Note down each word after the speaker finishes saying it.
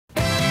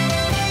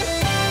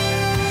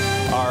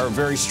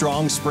very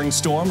strong spring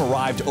storm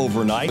arrived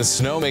overnight. The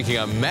snow making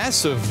a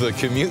mess of the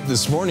commute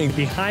this morning.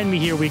 Behind me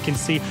here, we can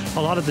see a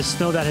lot of the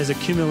snow that has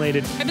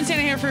accumulated. I've been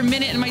standing here for a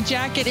minute and my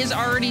jacket is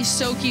already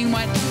soaking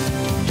wet.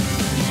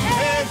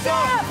 Hands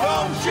up,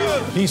 don't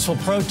shoot! Peaceful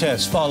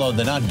protests followed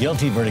the not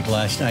guilty verdict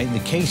last night in the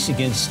case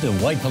against the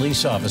white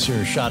police officer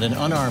who shot an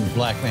unarmed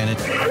black man.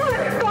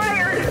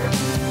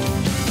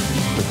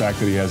 The fact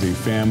that he has a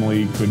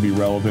family could be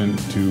relevant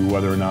to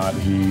whether or not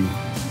he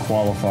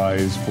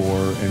qualifies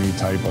for any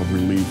type of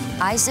relief.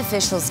 ICE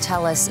officials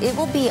tell us it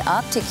will be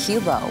up to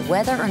Cuba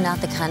whether or not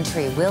the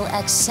country will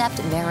accept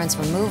Barron's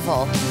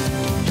removal.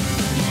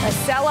 A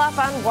sell-off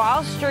on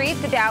Wall Street.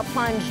 The Dow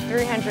plunged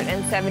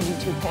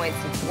 372 points.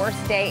 Its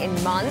worst day in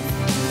months.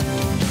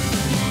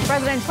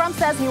 President Trump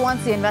says he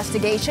wants the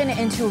investigation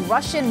into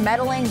Russian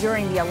meddling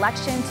during the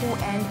election to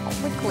end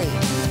quickly.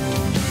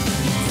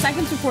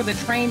 Seconds before the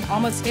train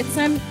almost hits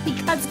him, he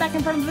cuts back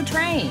in front of the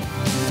train.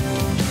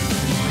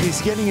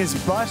 He's getting his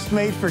bust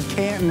made for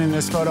Canton in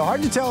this photo.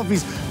 Hard to tell if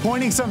he's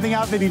pointing something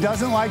out that he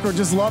doesn't like or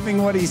just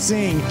loving what he's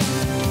seeing.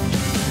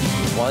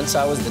 Once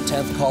I was the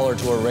 10th caller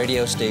to a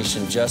radio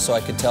station just so I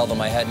could tell them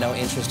I had no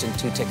interest in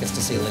 2 tickets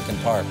to see Linkin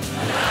Park.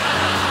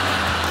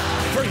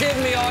 Forgive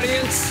me,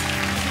 audience.